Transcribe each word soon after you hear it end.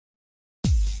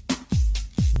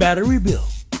Battery Bill.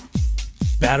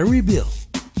 Battery Bill.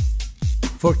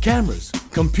 For cameras,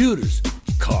 computers,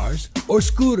 cars, or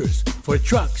scooters. For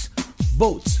trucks,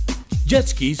 boats, jet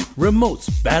skis,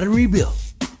 remotes. Battery Bill.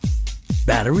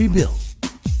 Battery Bill.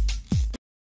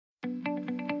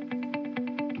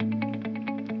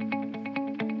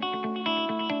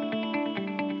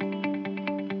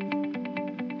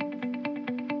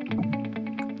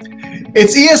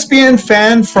 It's ESPN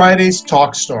Fan Fridays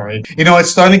Talk Story. You know,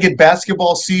 it's starting to get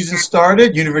basketball season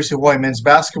started. University of Hawaii men's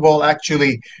basketball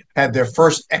actually had their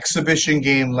first exhibition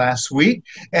game last week.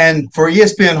 And for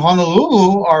ESPN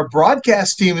Honolulu, our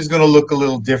broadcast team is going to look a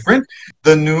little different.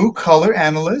 The new color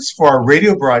analyst for our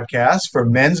radio broadcast for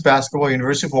men's basketball,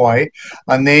 University of Hawaii,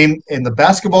 a name in the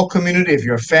basketball community. If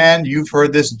you're a fan, you've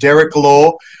heard this, Derrick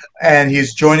Low, and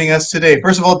he's joining us today.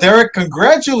 First of all, Derrick,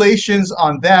 congratulations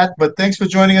on that, but thanks for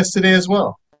joining us today as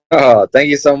well. Oh, thank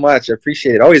you so much. I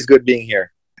appreciate it. Always good being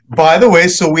here. By the way,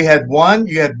 so you had won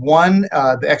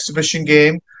the exhibition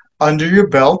game under your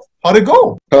belt. How'd it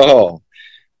go? Oh,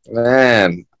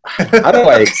 man. How do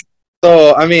I?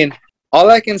 So, I mean,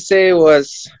 all I can say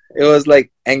was it was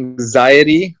like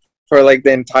anxiety for like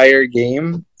the entire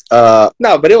game. No,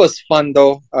 but it was fun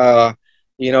though.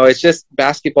 You know, it's just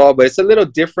basketball, but it's a little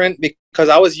different because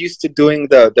I was used to doing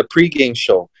the pregame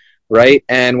show, right?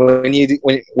 And when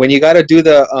you got to do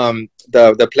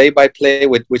the play-by-play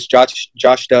which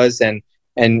Josh does, and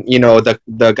you know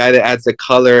the guy that adds the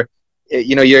color,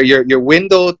 you know, your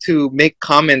window to make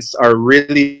comments are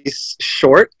really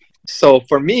short. So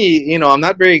for me, you know, I'm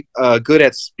not very good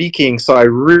at speaking, so I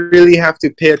really have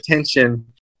to pay attention,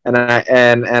 and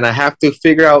I have to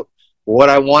figure out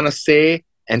what I want to say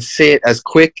and say it as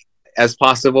quick as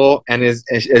possible and as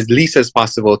least as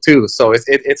possible too. So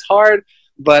it's hard,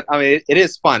 but I mean it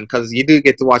is fun because you do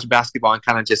get to watch basketball and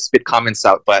kind of just spit comments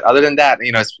out. But other than that,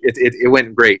 you know, it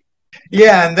went great.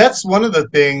 Yeah, and that's one of the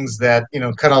things that, you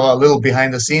know, kind of a little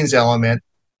behind the scenes element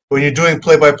when you're doing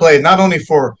play-by-play, not only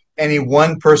for any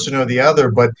one person or the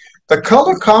other, but the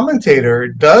color commentator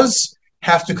does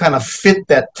have to kind of fit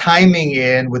that timing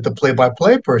in with the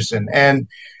play-by-play person. And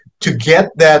to get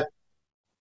that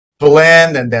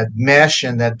blend and that mesh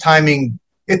and that timing,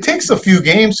 it takes a few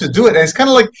games to do it. And it's kind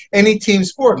of like any team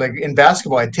sport. Like in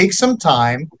basketball, it takes some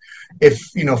time. If,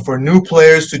 you know, for new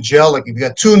players to gel, like if you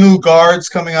got two new guards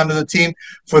coming onto the team,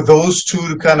 for those two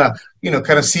to kind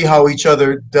of see how each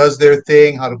other does their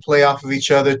thing, how to play off of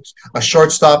each other, a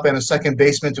shortstop and a second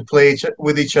baseman to play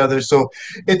with each other. So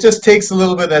it just takes a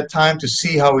little bit of that time to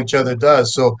see how each other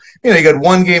does. So, you know, you got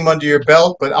one game under your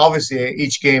belt, but obviously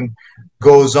each game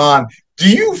goes on. Do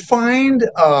you find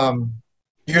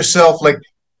yourself like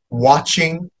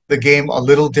watching the game a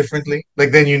little differently,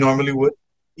 like than you normally would?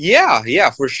 Yeah,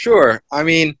 for sure. I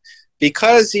mean,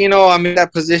 because, you know, I'm in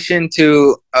that position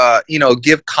to, you know,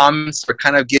 give comments or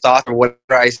kind of give thoughts or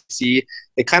whatever I see,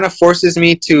 it kind of forces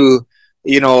me to,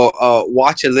 you know,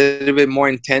 watch a little bit more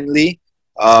intently.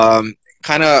 Kind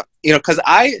of, you know, because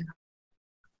I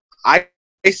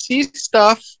see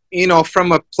stuff, you know,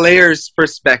 from a player's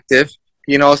perspective,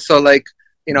 you know, so like,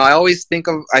 you know, I always think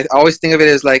of it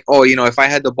as like, oh, you know, if I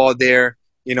had the ball there,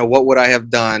 you know, what would I have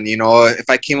done? You know, if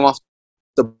I came off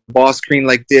the ball screen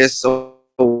like this, so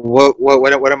what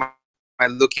am I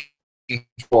looking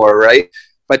for, right?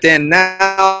 But then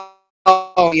now,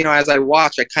 you know, as I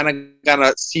watch, I kind of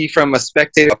gotta see from a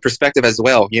spectator perspective as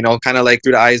well, you know, kind of like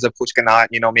through the eyes of Coach Kanat,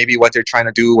 you know, maybe what they're trying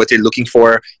to do, what they're looking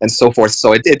for, and so forth.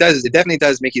 So it definitely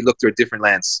does make you look through a different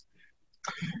lens.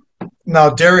 Now,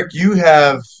 Derrick,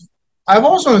 I've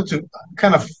always wanted to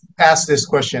kind of ask this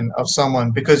question of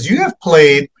someone, because you have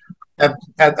played at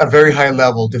a very high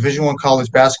level, Division I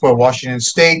college basketball, Washington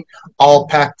State, all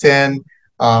Pac-10,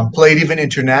 played even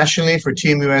internationally for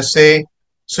Team USA.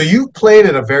 So you've played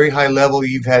at a very high level.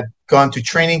 You've gone to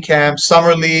training camp,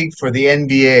 summer league for the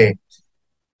NBA.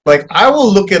 Like, I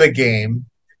will look at a game,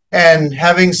 and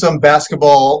having some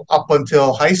basketball up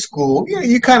until high school, you know,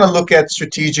 you kind of look at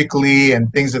strategically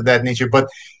and things of that nature. But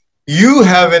you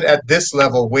have it at this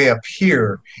level way up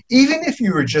here. Even if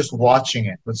you were just watching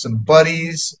it with some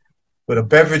buddies, with a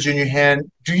beverage in your hand,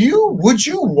 would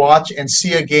you watch and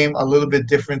see a game a little bit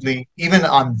differently, even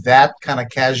on that kind of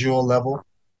casual level?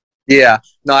 Yeah,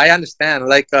 no, I understand.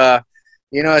 Like,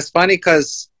 you know, it's funny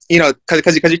because, you know,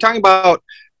 because you're talking about,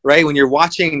 right, when you're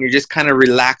watching, you're just kind of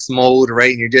relaxed mode,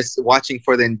 right, and you're just watching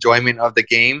for the enjoyment of the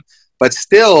game. But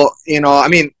still, you know, I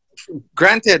mean,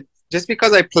 granted, just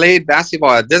because I played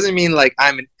basketball, it doesn't mean like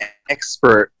I'm an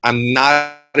expert. I'm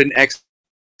not an expert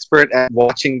at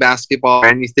watching basketball or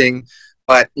anything,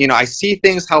 but, you know, I see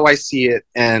things how I see it.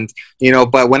 And, you know,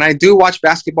 but when I do watch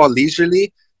basketball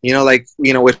leisurely, like,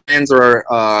 with friends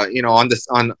or,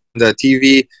 on the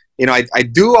TV, I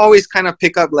do always kind of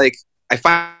pick up, like, I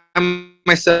find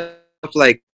myself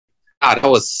like, ah, that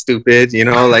was stupid,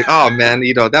 like, oh man,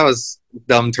 that was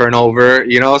dumb turnover,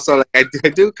 so like I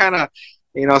do kind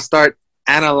of, start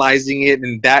analyzing it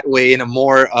in that way, in a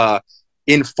more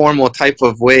informal type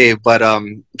of way. But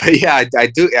yeah,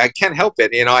 I can't help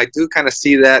it. I do kind of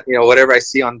see that, whatever I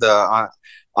see on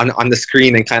the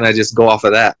screen, and kind of just go off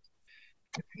of that.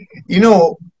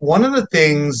 One of the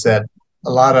things that a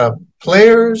lot of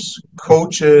players,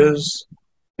 coaches,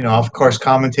 of course,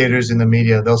 commentators in the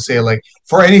media, they'll say, like,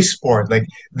 for any sport, like,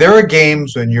 there are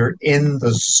games when you're in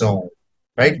the zone,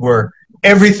 right? Where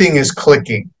everything is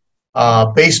clicking.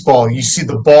 Baseball, you see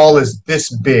the ball is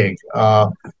this big.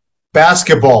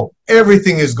 Basketball,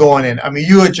 everything is going in. I mean,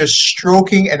 you are just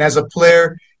stroking, and as a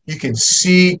player, you can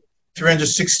see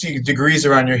 360 degrees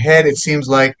around your head, it seems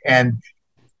like, and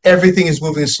everything is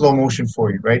moving in slow motion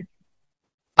for you, right?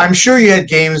 I'm sure you had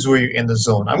games where you're in the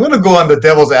zone. I'm going to go on the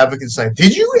devil's advocate side.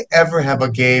 Did you ever have a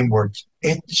game where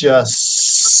it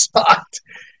just sucked?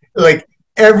 Like,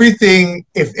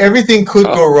 if everything could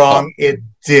go wrong, it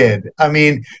did. I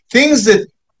mean, things that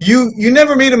you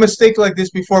never made a mistake like this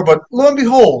before, but lo and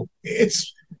behold,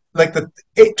 it's like the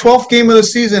 12th game of the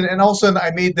season, and all of a sudden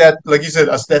I made that, like you said,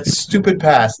 that stupid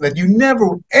pass that you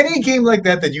never, any game like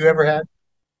that you ever had?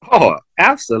 Oh,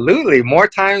 absolutely. More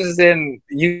times than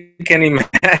you can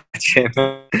imagine.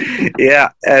 Yeah.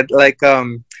 And like,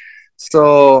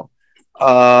 so,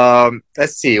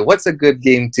 let's see, what's a good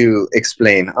game to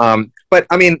explain? But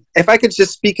I mean, if I could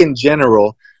just speak in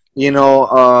general,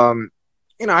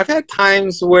 I've had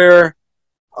times where,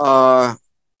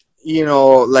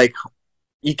 like,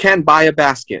 you can't buy a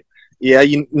basket. Yeah,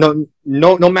 no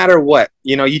matter what.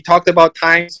 You talked about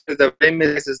times where the rim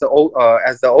is as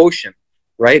the ocean,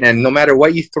 right? And no matter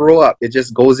what you throw up, it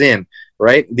just goes in,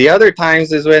 right? The other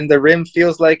times is when the rim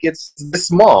feels like it's this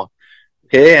small.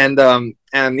 Okay, and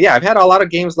yeah, I've had a lot of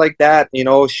games like that.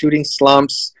 Shooting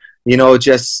slumps.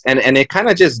 Just and it kind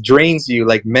of just drains you,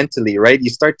 like, mentally, right? You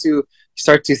start to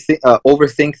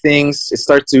overthink things. It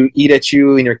starts to eat at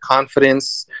you in your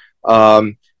confidence,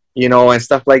 and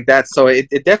stuff like that. So it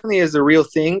definitely is a real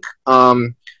thing.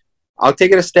 I'll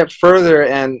take it a step further,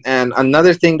 and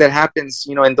another thing that happens,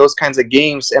 in those kinds of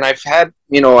games, and I've had,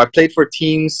 I played for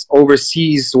teams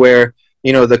overseas where,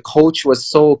 the coach was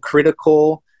so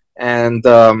critical, and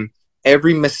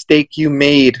every mistake you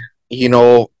made,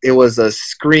 it was a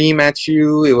scream at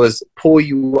you. It was pull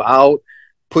you out,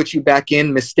 put you back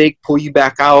in, mistake, pull you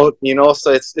back out,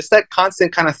 so it's that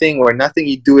constant kind of thing where nothing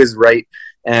you do is right.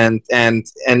 And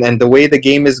the way the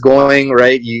game is going,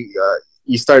 right,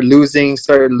 you start losing,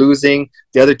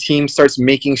 the other team starts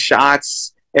making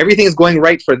shots, everything's going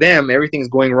right for them, everything's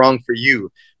going wrong for you,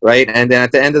 right? And then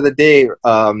at the end of the day,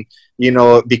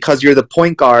 because you're the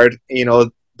point guard,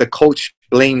 the coach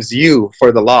blames you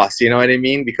for the loss, you know what I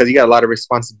mean? Because you got a lot of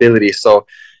responsibility. So,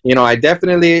 I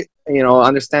definitely,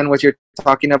 understand what you're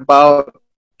talking about,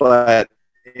 but,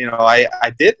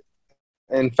 I did,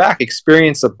 in fact,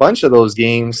 experience a bunch of those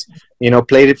games,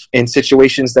 played it in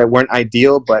situations that weren't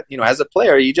ideal, but, as a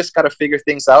player, you just got to figure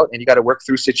things out, and you got to work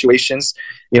through situations,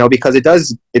 because it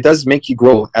does make you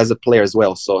grow as a player as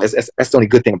well. So that's the only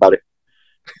good thing about it.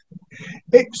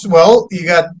 Well, you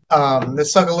got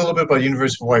let's talk a little bit about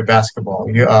University of Hawaii basketball.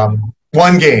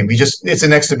 One game, it's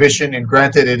an exhibition, and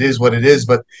granted, it is what it is.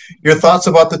 But your thoughts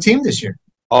about the team this year?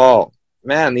 Oh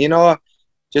man,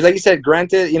 just like you said,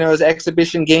 granted, it was an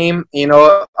exhibition game.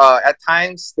 At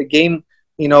times the game,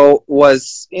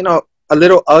 was a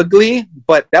little ugly,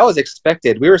 but that was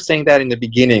expected. We were saying that in the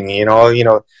beginning,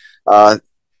 but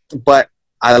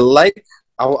I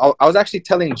was actually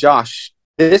telling Josh,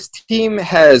 this team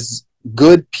has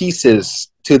good pieces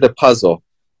to the puzzle.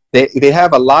 They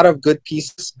have a lot of good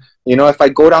pieces. If I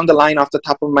go down the line off the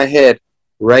top of my head,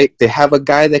 right, they have a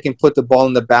guy that can put the ball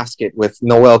in the basket with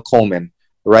Noel Coleman,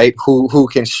 right, who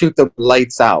can shoot the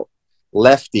lights out,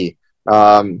 lefty.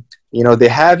 They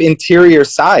have interior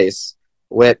size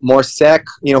with Morsek,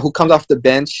 who comes off the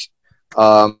bench.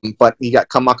 But you got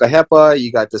Kamaka Hepa,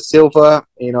 you got Da Silva,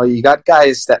 you got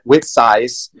guys that with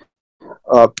size.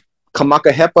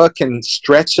 Kamaka Hepa can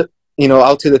stretch,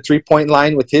 out to the 3-point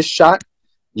line with his shot.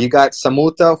 You got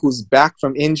Samuta, who's back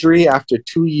from injury after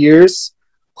 2 years,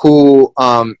 who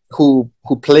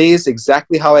plays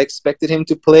exactly how I expected him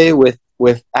to play, with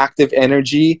active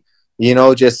energy,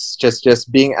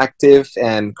 just being active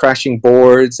and crashing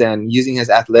boards and using his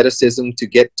athleticism to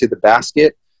get to the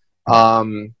basket.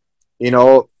 McClanahan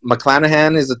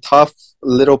is a tough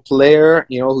little player,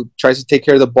 who tries to take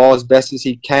care of the ball as best as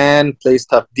he can, plays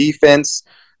tough defense.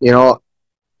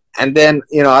 And then,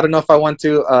 I don't know if I want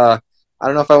to, I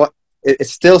don't know if I want,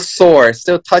 it's still sore, it's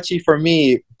still touchy for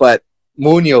me, but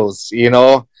Munoz,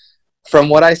 from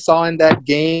what I saw in that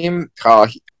game,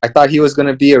 I thought he was going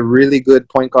to be a really good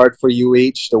point guard for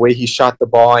UH, the way he shot the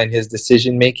ball and his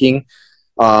decision making.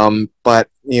 But,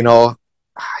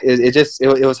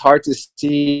 it was hard to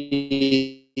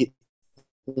see,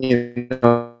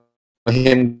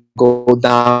 him go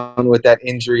down with that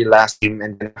injury last game.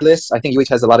 And I think UH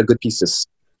has a lot of good pieces.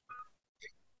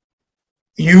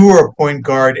 You were a point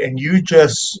guard, and you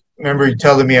just remember you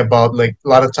telling me about, like, a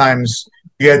lot of times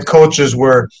you had coaches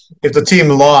where if the team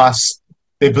lost,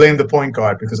 they blamed the point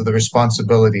guard because of the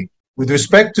responsibility. With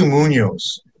respect to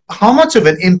Munoz, how much of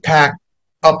an impact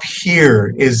up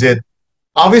here is it?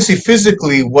 Obviously,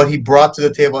 physically, what he brought to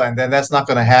the table, and then that's not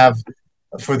going to have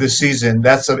for the season.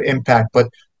 That's an impact. But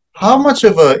how much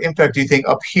of an impact do you think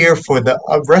up here for the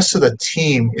rest of the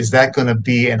team is that going to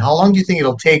be? And how long do you think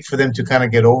it'll take for them to kind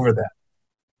of get over that?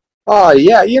 Oh,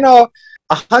 yeah.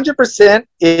 100%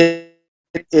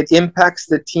 it impacts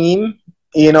the team.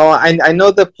 I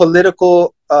know the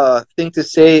political thing to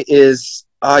say is,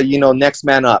 next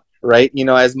man up, right?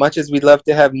 As much as we'd love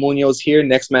to have Munoz here,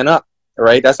 next man up,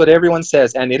 right? That's what everyone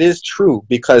says. And it is true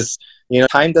because,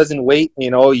 time doesn't wait.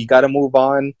 You got to move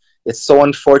on. It's so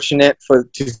unfortunate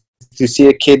to see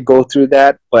a kid go through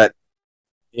that. But,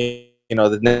 the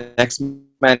next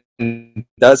man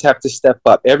does have to step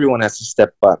up. Everyone has to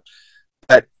step up.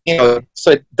 But,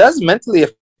 so it does mentally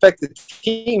affect the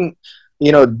team.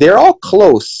 They're all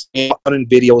close in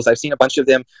videos. I've seen a bunch of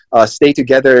them stay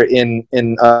together in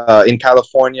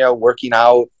California, working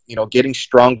out, getting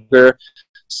stronger.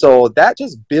 So that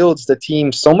just builds the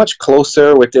team so much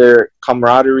closer with their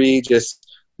camaraderie, just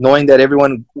knowing that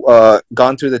everyone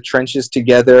gone through the trenches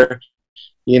together.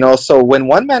 So when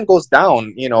one man goes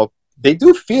down, they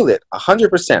do feel it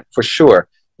 100% for sure.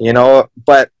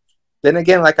 But then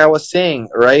again, like I was saying,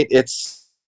 right, it's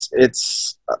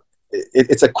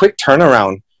a quick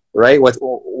turnaround, right?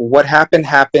 What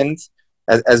happened.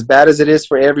 As bad as it is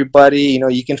for everybody,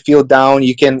 you can feel down.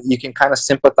 You can kind of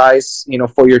sympathize,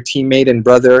 for your teammate and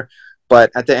brother. But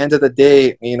at the end of the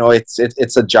day,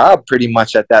 it's a job pretty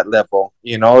much at that level.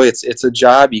 It's a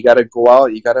job. You got to go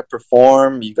out. You got to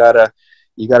perform. You gotta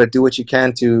do what you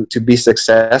can to be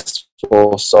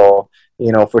successful. So,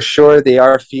 for sure they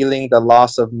are feeling the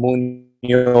loss of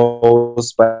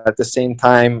Munoz, but at the same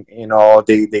time,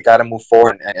 they got to move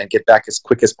forward and get back as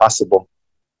quick as possible.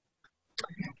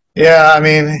 Yeah, I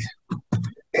mean,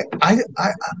 I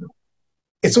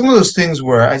it's one of those things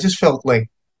where I just felt like,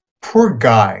 poor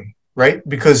guy, right?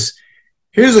 Because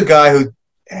here's a guy who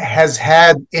has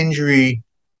had injury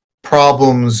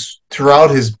problems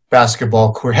throughout his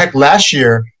basketball career. Heck, last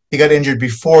year he got injured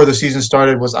before the season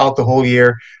started, was out the whole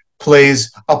year,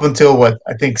 plays up until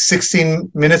I think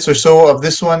 16 minutes or so of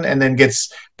this one, and then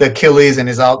gets the Achilles and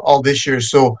is out all this year.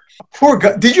 So poor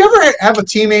guy. Did you ever have a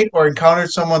teammate or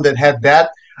encountered someone that had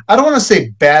that? I don't want to say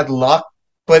bad luck,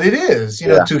 but it is,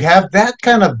 to have that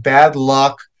kind of bad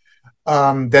luck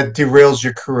that derails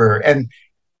your career. And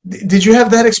did you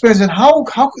have that experience? And how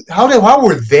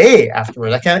were they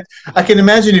afterwards? I can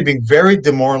imagine it being very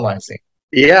demoralizing.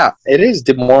 Yeah, it is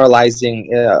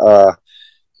demoralizing, to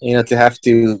have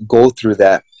to go through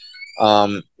that.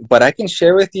 But I can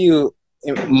share with you,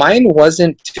 mine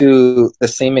wasn't to the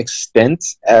same extent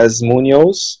as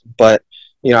Munoz, but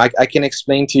I can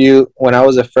explain to you, when I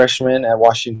was a freshman at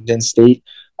Washington State,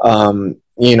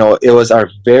 it was our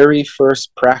very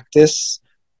first practice.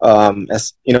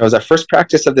 It was our first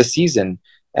practice of the season.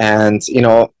 And,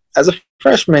 as a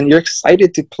freshman, you're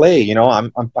excited to play.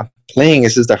 I'm playing.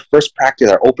 This is our first practice,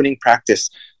 our opening practice.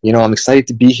 I'm excited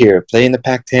to be here, play in the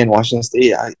Pac-10, Washington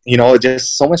State.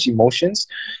 Just so much emotions.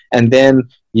 And then,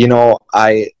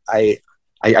 I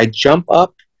jump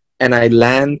up and I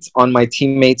land on my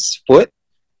teammate's foot.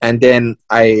 And then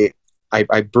I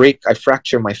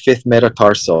fracture my fifth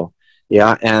metatarsal.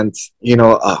 Yeah. And,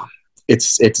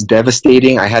 it's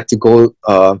devastating. I had to go,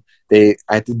 I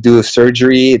had to do a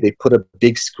surgery. They put a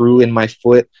big screw in my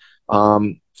foot.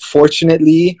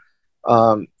 Fortunately,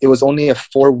 it was only a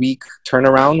 4-week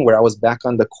turnaround where I was back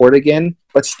on the court again.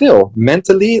 But still,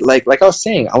 mentally, like I was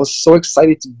saying, I was so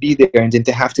excited to be there and then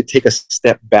to have to take a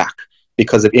step back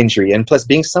because of injury. And plus,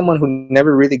 being someone who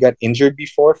never really got injured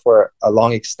before for a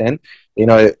long extent,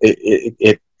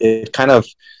 it kind of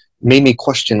made me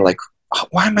question, like,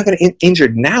 why am I going to get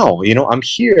injured now? I'm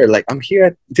here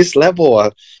at this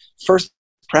level, first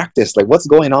practice, like, what's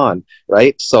going on,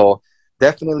 right? So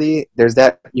definitely there's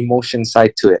that emotion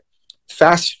side to it.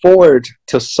 Fast forward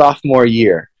to sophomore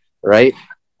year, right?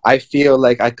 I feel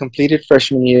like I completed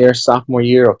freshman year, sophomore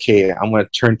year. Okay, I'm gonna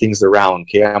turn things around.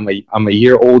 Okay, I'm a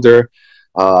year older,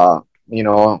 you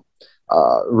know,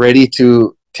 ready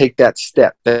to take that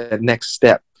step, that next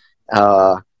step.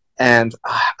 And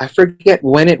I forget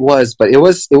when it was, but it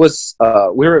was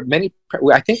we were many.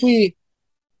 I think we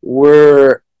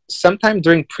were sometime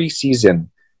during preseason,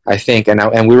 I think,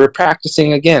 and we were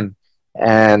practicing again,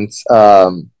 and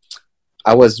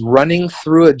I was running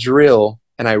through a drill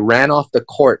and I ran off the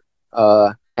court.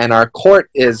 And our court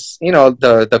is,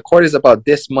 the court is about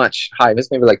this much high.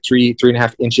 It's maybe like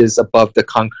 3.5 inches above the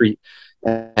concrete.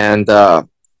 And I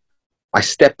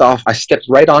stepped off. I stepped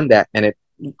right on that, and it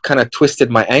kind of twisted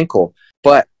my ankle.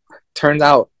 But turned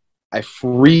out I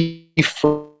fractured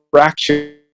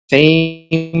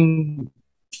same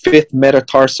fifth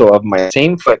metatarsal of my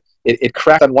same foot. It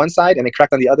cracked on one side and it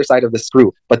cracked on the other side of the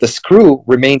screw, but the screw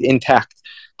remained intact.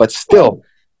 But still,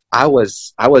 I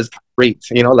was great.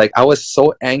 Like I was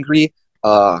so angry.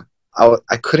 I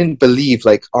couldn't believe,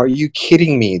 like, are you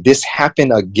kidding me? This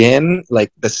happened again,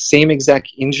 like the same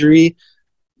exact injury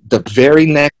the very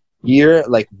next year.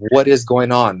 Like, what is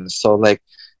going on? So, like,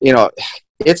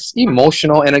 it's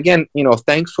emotional. And again,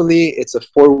 thankfully, it's a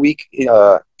 4-week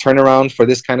turnaround for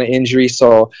this kind of injury.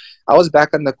 So I was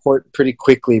back on the court pretty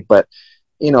quickly. But,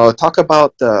 talk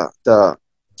about the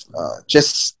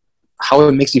just how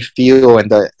it makes you feel and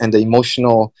the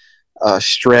emotional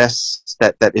stress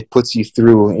that it puts you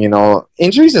through.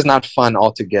 Injuries is not fun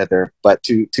altogether, but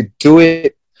to do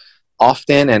it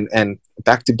often and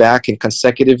back to back and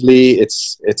consecutively,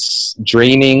 it's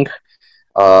draining.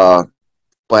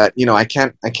 But I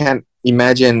can't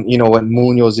imagine what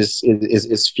Munoz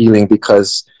is feeling,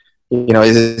 because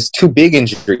it's two big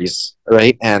injuries,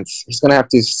 right? And he's gonna have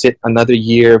to sit another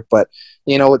year. But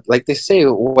like they say,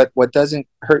 what doesn't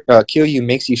hurt kill you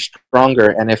makes you stronger.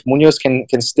 And if Munoz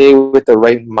can stay with the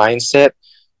right mindset,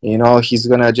 he's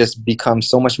gonna just become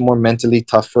so much more mentally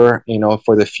tougher,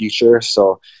 for the future.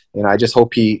 So I just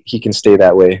hope he can stay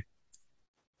that way.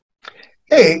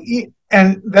 Hey,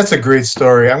 and that's a great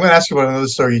story. I'm going to ask you about another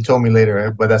story you told me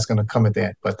later, but that's going to come at the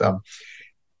end. But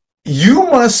you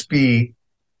must be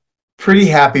pretty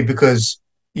happy because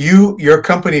your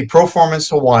company, Performance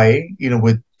Hawaii,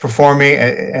 with performing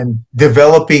and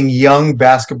developing young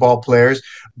basketball players,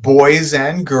 boys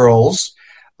and girls.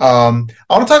 I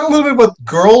want to talk a little bit about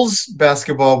girls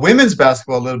basketball, women's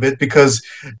basketball a little bit, because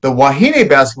the Wahine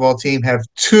basketball team have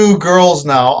 2 girls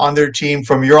now on their team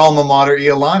from your alma mater,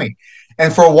 Iolani.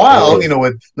 And for a while,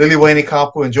 with Liliwane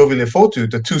Kapu and Jovi Lefotu,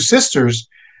 the 2 sisters,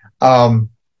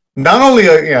 not only,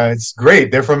 it's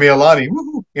great, they're from Iolani,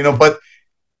 but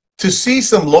to see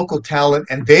some local talent,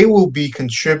 and they will be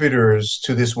contributors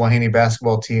to this Wahine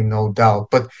basketball team, no doubt.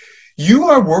 But you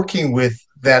are working with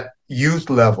that youth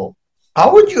level.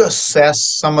 How would you assess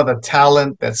some of the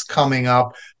talent that's coming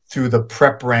up through the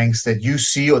prep ranks that you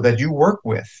see or that you work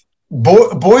with,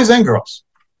 boys and girls?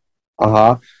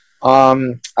 Uh-huh.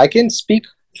 I can speak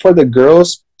for the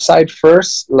girls side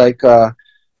first. Like,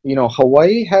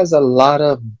 Hawaii has a lot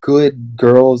of good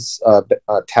girls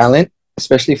talent,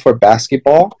 especially for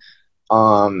basketball.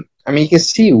 You can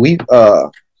see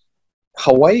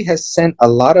Hawaii has sent a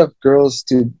lot of girls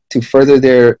to further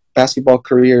their basketball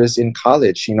careers in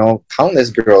college. Countless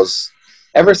girls.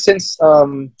 Ever since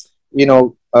Coach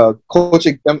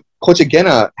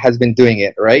Agena has been doing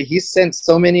it, right? He's sent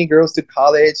so many girls to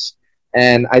college.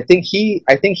 And I think he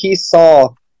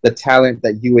saw the talent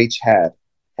that UH had.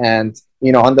 And,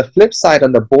 on the flip side,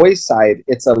 on the boys' side,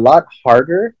 it's a lot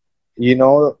harder,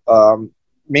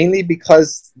 mainly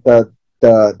because the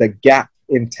gap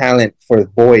in talent for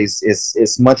boys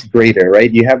is much greater,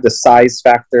 right? You have the size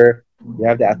factor, you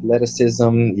have the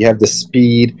athleticism, you have the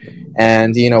speed.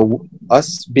 And,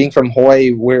 us being from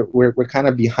Hawaii, we're kind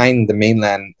of behind the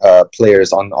mainland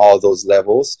players on all those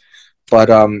levels. But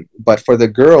for the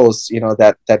girls,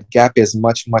 that gap is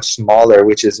much, much smaller,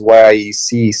 which is why you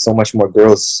see so much more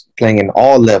girls playing in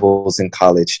all levels in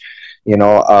college,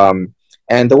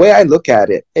 and the way I look at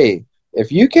it, hey, if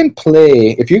you can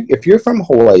play, if you're from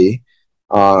Hawaii,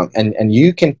 and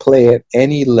you can play at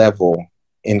any level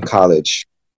in college,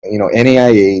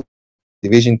 NAIA,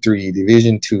 Division III,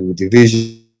 Division II,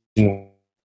 Division I,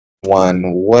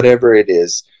 whatever it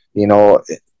is,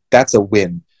 that's a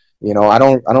win. I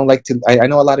don't like to. I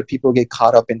know a lot of people get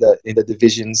caught up in the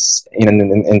divisions,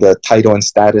 in the title and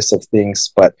status of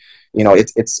things, but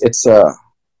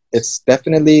it's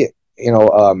definitely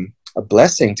a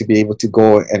blessing to be able to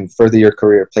go and further your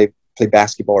career, play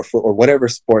basketball or whatever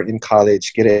sport in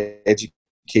college, get an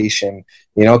education.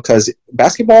 Because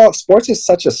sports is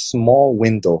such a small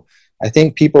window. I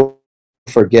think people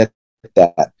forget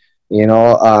that.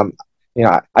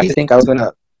 I think I was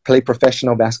gonna play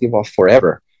professional basketball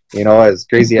forever. As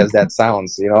crazy as that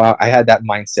sounds, I had that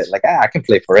mindset like, I can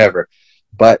play forever.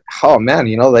 But oh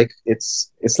man, like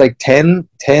it's like 10.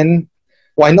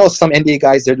 Well, I know some NBA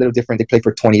guys, they're a little different. They play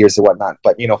for 20 years or whatnot.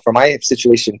 But, for my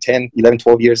situation, 10, 11,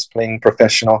 12 years playing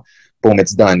professional, boom,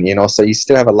 it's done, so you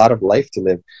still have a lot of life to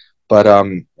live. But,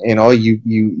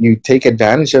 you take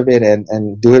advantage of it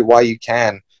and do it while you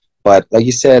can. But like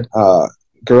you said,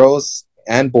 girls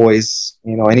and boys,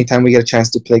 anytime we get a chance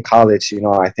to play college,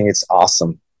 I think it's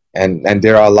awesome. And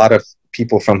there are a lot of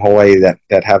people from Hawaii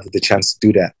that have the chance to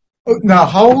do that. Now,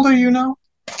 how old are you now?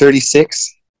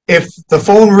 36. If the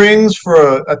phone rings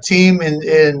for a team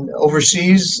in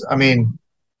overseas, I mean,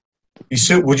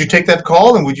 would you take that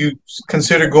call, and would you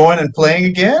consider going and playing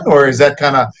again, or is that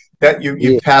kind of that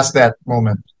you passed that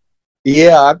moment?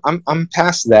 Yeah, I'm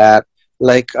past that.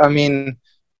 Like, I mean,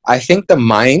 I think the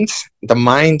mind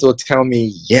will tell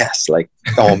me yes. Like,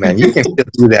 oh man, you can still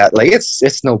do that. Like,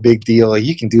 it's no big deal.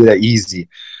 You can do that easy.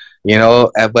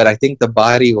 But I think the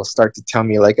body will start to tell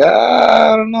me like,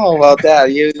 I don't know about that.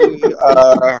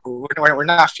 We're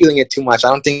not feeling it too much. I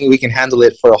don't think we can handle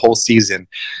it for a whole season,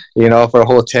 for a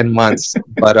whole 10 months.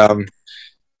 But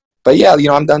yeah,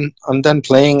 I'm done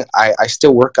playing. I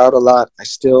still work out a lot. I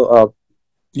still,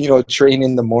 train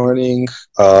in the morning.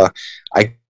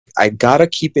 I gotta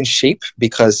keep in shape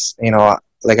because,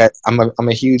 I'm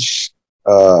a huge,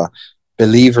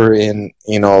 believer in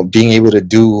being able to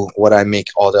do what I make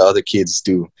all the other kids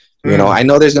do. I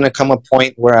know there's going to come a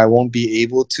point where I won't be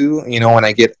able to, when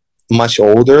I get much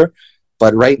older,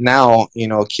 but right now,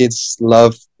 kids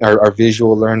are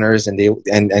visual learners, and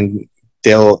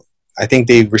they'll I think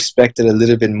they respect it a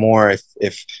little bit more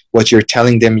if what you're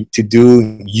telling them to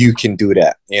do, you can do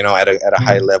that, at a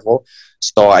high level.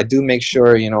 So I do make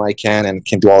sure I can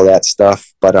do all that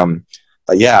stuff, but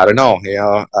yeah, I don't know,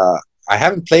 I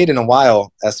haven't played in a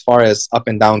while as far as up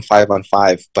and down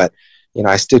 5-on-5, but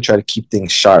I still try to keep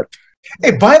things sharp.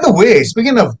 Hey, by the way,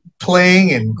 speaking of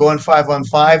playing and going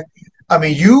 5-on-5, I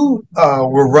mean, you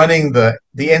were running the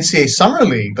NCAA Summer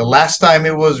League the last time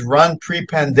it was run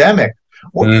pre-pandemic.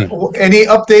 Any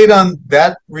update on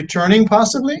that returning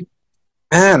possibly?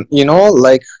 Man,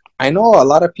 like I know a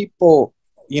lot of people,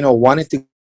 wanted to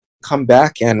come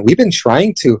back, and we've been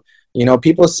trying to.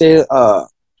 People say,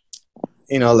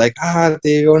 like,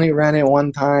 they only ran it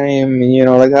one time,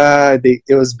 like,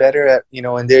 it was better at,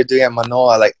 when they're doing at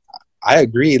Manoa. Like, I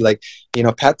agree. Like,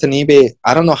 Pat Tanibe,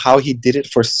 I don't know how he did it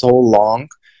for so long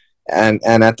and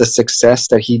at the success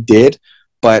that he did.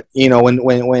 But,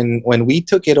 when we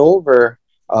took it over,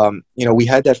 we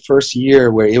had that first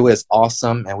year where it was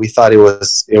awesome, and we thought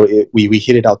we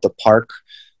hit it out the park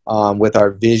with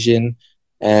our vision.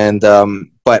 And,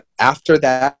 but after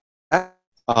that,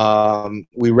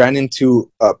 we ran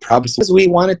into problems because we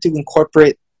wanted to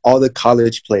incorporate all the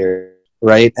college players,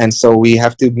 right? And so we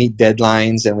have to meet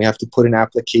deadlines, and we have to put in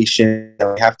application,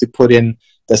 and we have to put in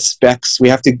the specs. We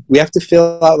have to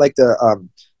fill out like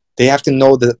they have to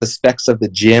know the specs of the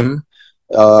gym,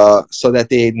 so that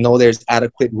they know there's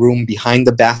adequate room behind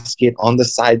the basket, on the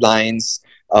sidelines,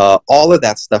 all of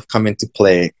that stuff come into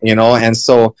play, And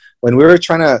so when we were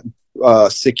trying to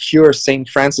secure St.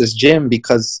 Francis Gym,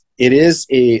 because it is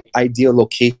a ideal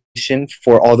location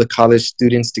for all the college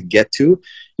students to get to.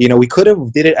 We could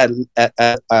have did it at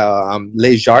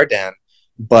Les Jardins,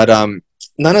 but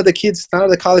none of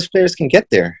the college players can get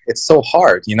there. It's so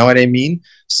hard. You know what I mean?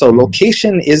 So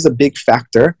location is a big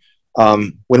factor.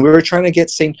 When we were trying to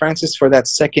get St. Francis for that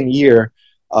second year,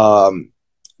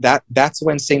 that's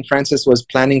when St. Francis was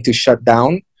planning to shut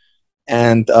down.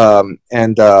 And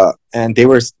they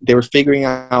were figuring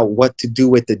out what to do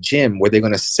with the gym. Were they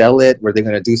going to sell it? Were they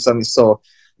going to do something? So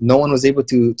no one was able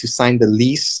to sign the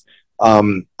lease.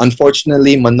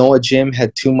 Unfortunately, Manoa Gym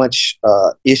had too much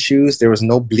issues. There was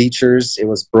no bleachers. It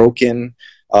was broken.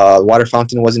 Water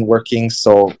fountain wasn't working.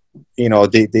 So,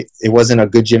 it wasn't a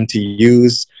good gym to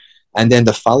use. And then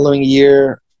the following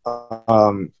year,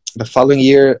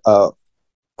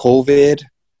 COVID.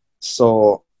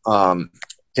 So,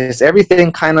 just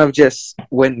everything kind of just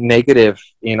went negative,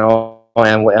 and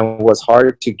was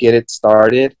hard to get it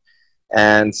started.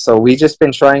 And so we just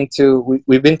been trying to,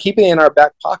 we've been keeping it in our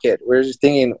back pocket. We're just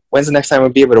thinking, when's the next time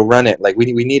we'll be able to run it? Like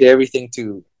we need everything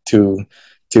to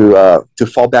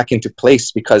fall back into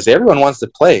place, because everyone wants to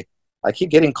play. I keep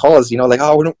getting calls, like,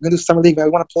 oh, we're going to do summer league, man.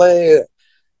 We want to play.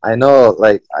 I know,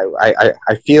 like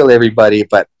I feel everybody,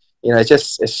 but it's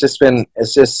just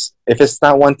if it's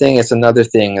not one thing, it's another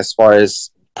thing as far as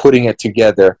putting it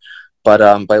together. But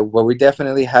we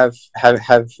definitely have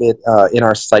it in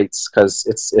our sights, because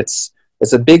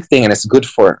it's a big thing, and it's good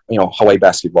for, Hawaii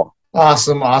basketball.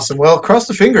 Awesome, awesome. Well, cross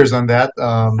the fingers on that.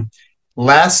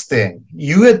 Last thing,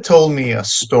 you had told me a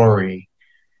story,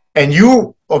 and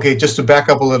okay, just to back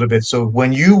up a little bit. So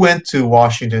when you went to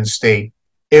Washington State,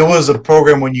 it was a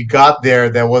program when you got there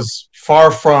that was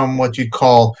far from what you'd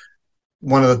call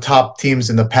one of the top teams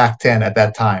in the Pac-10 at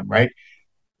that time, right?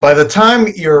 By the time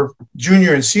your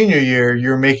junior and senior year,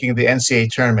 you're making the NCAA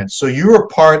tournament. So you were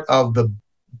part of the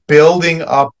building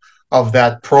up of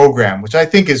that program, which I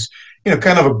think is,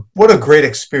 kind of what a great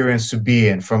experience to be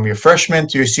in from your freshman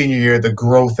to your senior year, the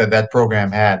growth that that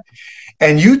program had.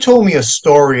 And you told me a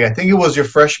story. I think it was your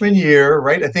freshman year,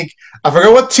 right? I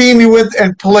forgot what team you went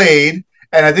and played,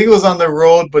 and I think it was on the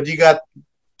road, but you got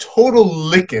total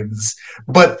lickings.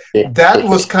 But that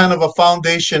was kind of a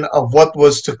foundation of what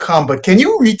was to come. But can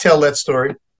you retell that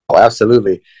story? Oh,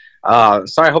 absolutely.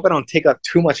 Sorry, I hope I don't take up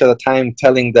too much of the time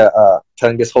telling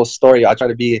this whole story. I'll try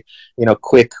to be,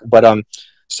 quick. But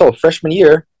so freshman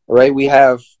year, right? We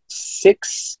have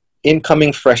 6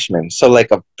 incoming freshmen, so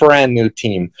like a brand new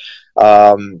team.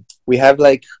 We have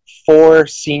like 4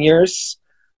 seniors,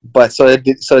 but so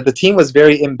the team was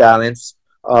very imbalanced.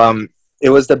 It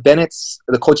was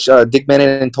the coach Dick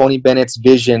Bennett and Tony Bennett's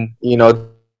vision,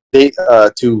 they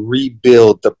to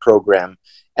rebuild the program.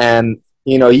 And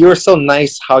you were so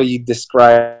nice how you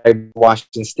described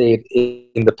Washington State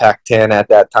in the Pac-10 at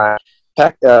that time.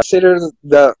 Consider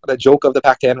the joke of the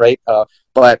Pac-10, right?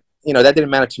 But that didn't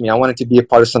matter to me. I wanted to be a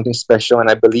part of something special, and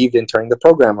I believed in turning the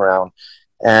program around.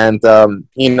 And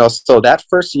so that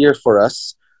first year for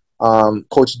us,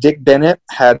 Coach Dick Bennett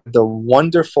had the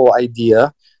wonderful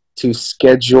idea to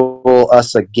schedule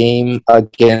us a game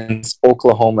against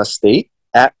Oklahoma State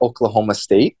at Oklahoma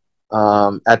State.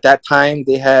 At that time,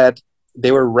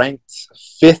 they were ranked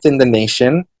 5th in the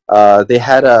nation. They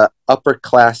had a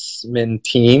upperclassmen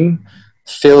team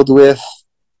filled with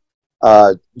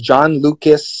John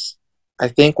Lucas, I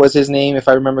think was his name, if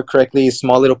I remember correctly, a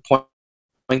small little point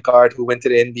guard who went to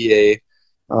the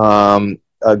NBA,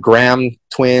 Graham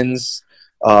twins,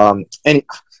 and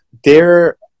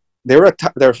they're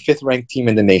 5th ranked team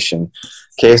in the nation.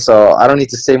 Okay, so I don't need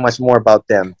to say much more about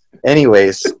them.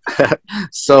 Anyways,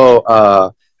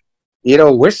 so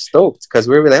we're stoked because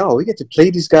we were like, oh, we get to play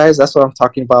these guys. That's what I'm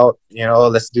talking about.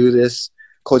 Let's do this.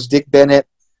 Coach Dick Bennett,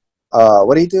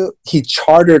 what did he do? He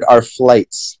chartered our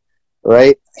flights,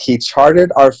 right? He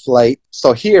chartered our flight.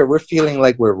 So here we're feeling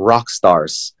like we're rock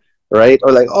stars, right?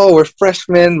 Or like, oh, we're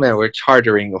freshmen, man. We're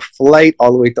chartering a flight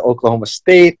all the way to Oklahoma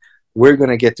State. We're going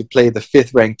to get to play the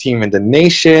 5th ranked team in the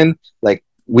nation. Like,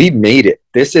 we made it.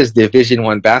 This is Division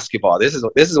I basketball. This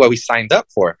is what we signed up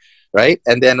for, right?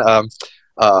 And then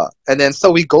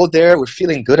so we go there. We're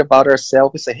feeling good about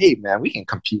ourselves. We say, hey, man, we can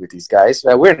compete with these guys.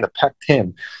 We're in the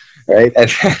Pac-10, right?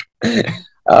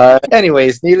 And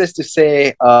anyways, needless to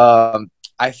say,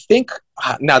 I think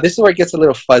now this is where it gets a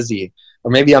little fuzzy,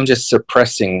 or maybe I'm just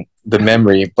suppressing the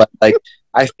memory, but like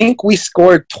I think we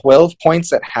scored 12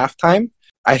 points at halftime.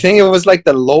 I think it was like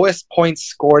the lowest points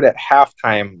scored at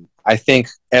halftime, I think,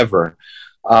 ever.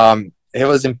 It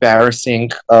was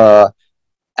embarrassing. At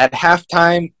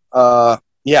halftime, I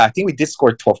think we did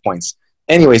score 12 points.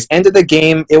 Anyways, end of the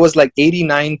game, it was like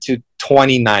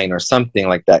 89-29 or something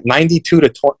like that,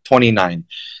 92-29.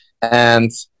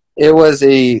 And it was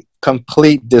a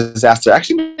complete disaster.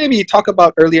 Actually, maybe you talk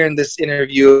about earlier in this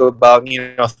interview about,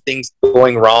 things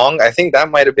going wrong. I think that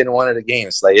might have been one of the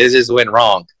games. Like, it just went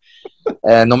wrong.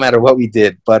 And no matter what we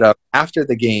did. But after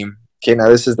the game, okay, now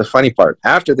this is the funny part.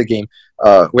 After the game,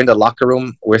 we're in the locker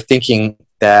room. We're thinking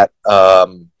that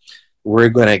we're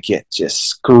going to get just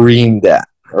screamed at,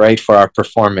 right, for our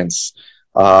performance.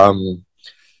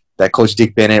 That Coach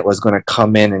Dick Bennett was going to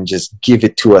come in and just give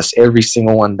it to us, every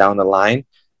single one down the line.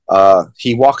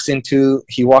 He walks into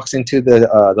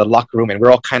the locker room, and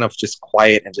we're all kind of just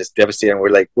quiet and just devastated.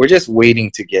 And we're just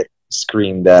waiting to get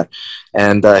screamed at.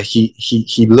 And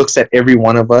he looks at every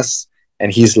one of us,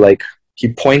 and he's like,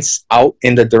 he points out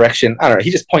in the direction. I don't know.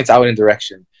 He just points out in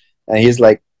direction, and he's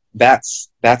like, "That's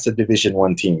a Division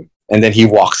I team." And then he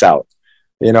walks out,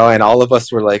 and all of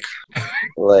us were like,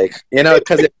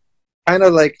 because it kind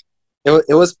of like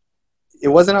it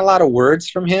wasn't a lot of words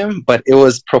from him, but it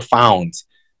was profound,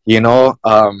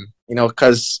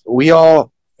 because we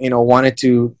all, wanted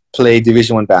to play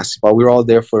Division I basketball. We were all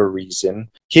there for a reason.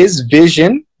 His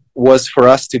vision was for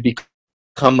us to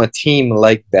become a team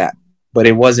like that, but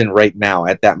it wasn't right now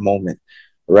at that moment,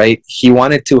 right? He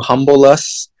wanted to humble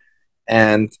us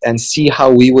and see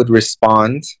how we would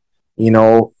respond,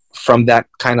 from that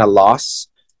kind of loss.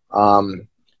 And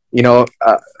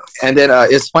then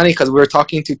it's funny because we were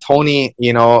talking to Tony,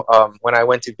 when I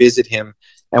went to visit him,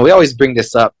 and we always bring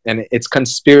this up, and it's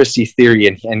conspiracy theory,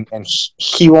 and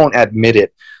he won't admit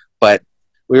it, but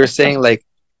we were saying like,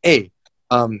 hey,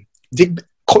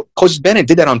 Coach Bennett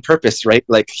did that on purpose, right?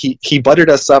 Like he buttered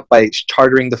us up by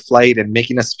chartering the flight and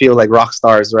making us feel like rock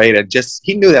stars, right? And just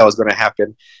he knew that was going to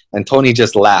happen, and Tony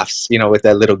just laughs, you know, with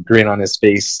that little grin on his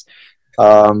face.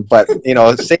 But you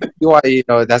know, say why, you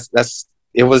know, that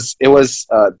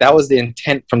was the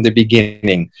intent from the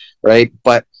beginning, right?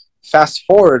 But fast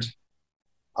forward,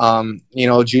 you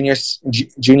know, junior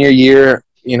year,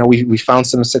 you know, we found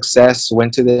some success,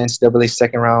 went to the NCAA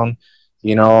second round,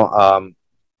 you know,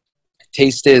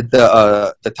 tasted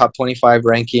the top 25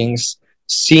 rankings.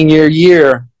 Senior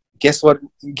year, guess what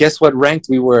ranked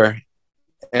we were,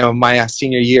 you know, my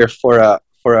senior year for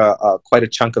quite a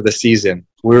chunk of the season.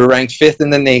 We were ranked 5th in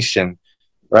the nation,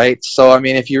 right? So I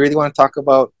mean, if you really want to talk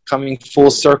about coming full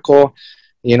circle,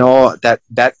 you know,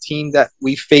 that team that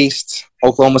we faced,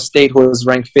 Oklahoma State, who was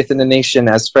ranked 5th in the nation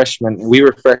as freshmen, we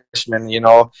were freshmen, you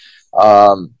know,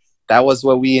 that was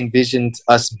what we envisioned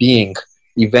us being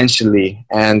eventually.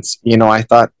 And, you know, I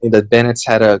thought the Bennetts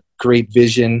had a great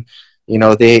vision. You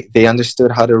know, they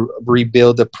understood how to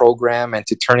rebuild the program and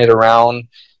to turn it around.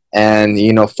 And,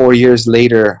 you know, 4 years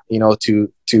later, you know,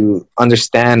 to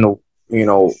understand, you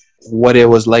know, what it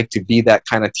was like to be that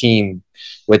kind of team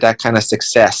with that kind of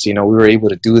success, you know, we were able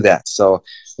to do that. So,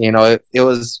 you know, it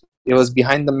was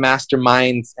behind the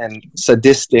mastermind and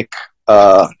sadistic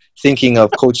thinking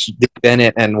of Coach Dick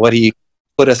Bennett and what he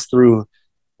put us through.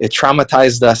 It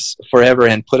traumatized us forever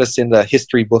and put us in the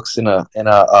history books in a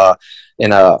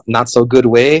not so good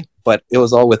way, but it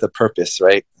was all with a purpose,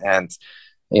 right? And,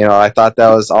 you know, I thought that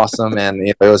was awesome, and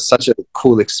you know, it was such a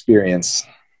cool experience.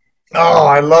 Oh,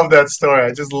 I love that story.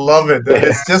 I just love it.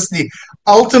 It's just the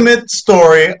ultimate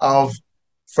story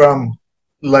from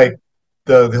like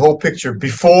the whole picture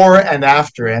before and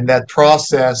after, and that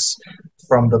process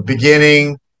from the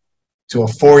beginning to a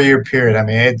 4-year period. I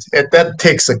mean, that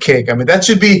takes a cake. I mean,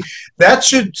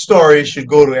 story should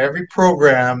go to every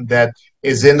program that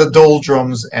is in the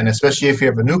doldrums, and especially if you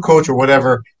have a new coach or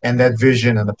whatever, and that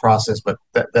vision and the process. But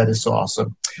that is so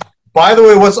awesome. By the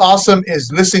way, what's awesome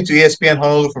is listening to ESPN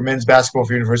Honolulu for men's basketball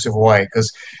for University of Hawaii,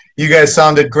 because you guys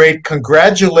sounded great.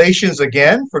 Congratulations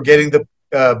again for getting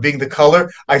being the color.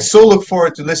 I so look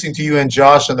forward to listening to you and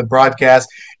Josh on the broadcast,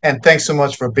 and thanks so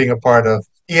much for being a part of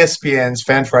ESPN's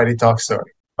Fan Friday Talk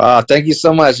Story. Thank you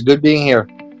so much. Good being here.